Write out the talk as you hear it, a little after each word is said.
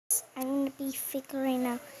I'm going to be figuring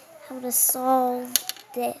out how to solve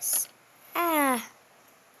this. Can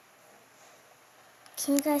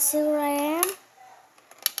you guys see where I am?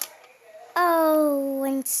 Oh,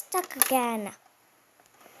 I'm stuck again.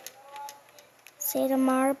 See the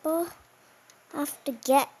marble? I have to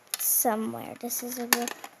get somewhere. This is a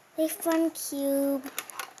really fun cube.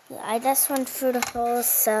 Yeah, I just went through the hole,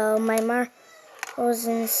 so my marble's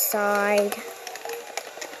inside.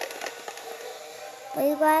 But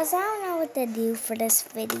you guys, I don't know what to do for this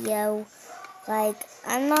video.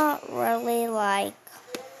 I'm not really,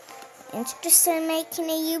 interested in making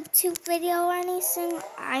a YouTube video or anything.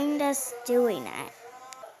 I'm just doing it.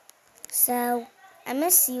 So, I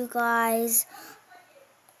miss you guys,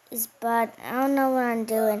 but I don't know what I'm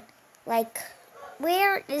doing.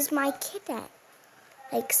 Where is my kitten?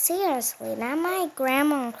 Seriously, now my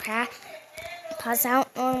grandma and grandpa's I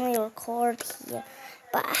don't normally record here.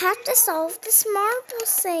 But I have to solve this marble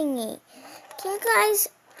thingy. Can you guys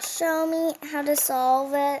show me how to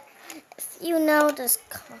solve it? If you know, just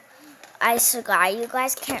I forgot. You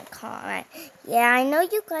guys can't comment. Yeah, I know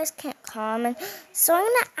you guys can't comment. So I'm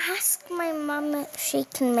going to ask my mom if she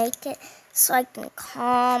can make it so I can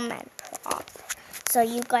comment proper. So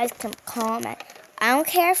you guys can comment. I don't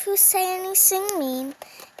care if you say anything mean,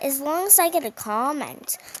 as long as I get a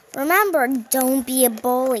comment. Remember, don't be a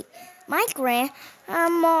bully. My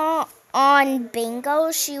grandma on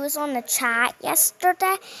bingo, she was on the chat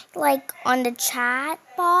yesterday, on the chat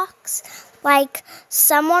box.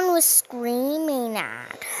 Someone was screaming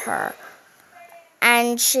at her.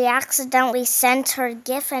 And she accidentally sent her a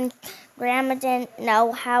gift, and Grandma didn't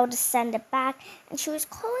know how to send it back. And she was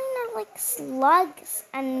calling her, slugs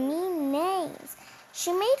and mean names.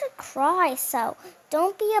 She made her cry, so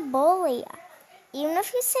don't be a bully. Even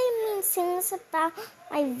if you say mean things about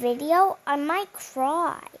my video, I might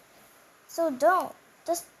cry. So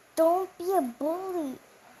just don't be a bully.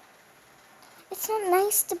 It's not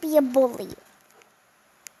nice to be a bully.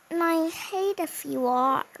 And I hate if you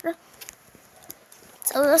are.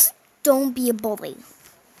 So just don't be a bully.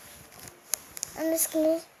 I'm just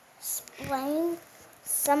going to explain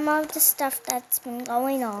some of the stuff that's been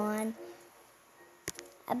going on.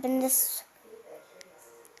 I've been just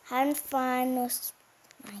having fun with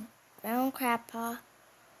my grandma and grandpa.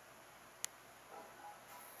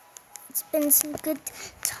 It's been some good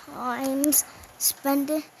times,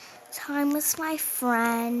 spending time with my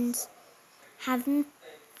friends, having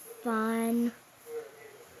fun.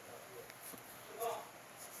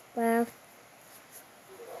 Well,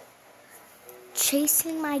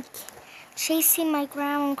 chasing my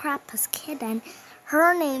grandma and grandpa's kitten.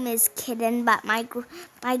 Her name is Kitten, but my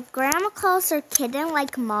grandma calls her Kitten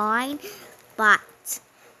like mine, but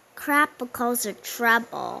Grandpa calls her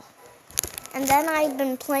Trouble. And then I've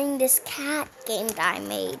been playing this cat game that I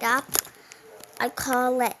made up. I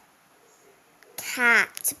call it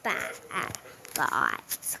Cat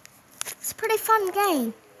Guys. It's a pretty fun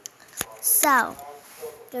game. So,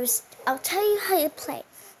 I'll tell you how you play.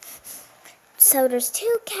 So there's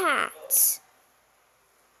two cats,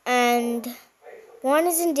 and one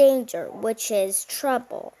is in danger, which is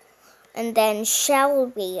Trouble. And then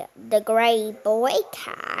Shelby, the gray boy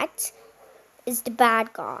cat, is the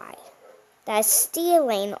bad guy that's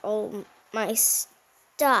stealing all my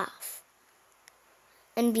stuff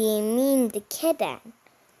and being mean to Kitten.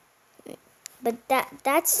 But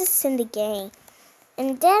that's just in the game.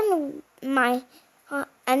 And then my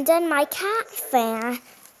cat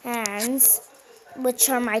fans, which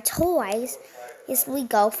are my toys, is we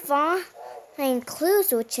go find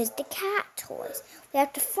clues, which is the cat toys. We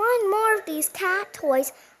have to find more of these cat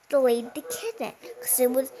toys to lead the kitten, because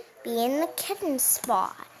it would be in the kitten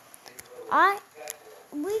spot.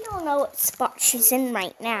 We don't know what spot she's in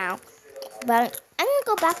right now, but I'm going to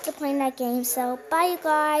go back to playing that game, so bye you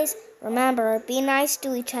guys. Remember, be nice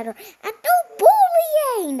to each other, and no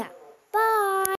bullying! Bye!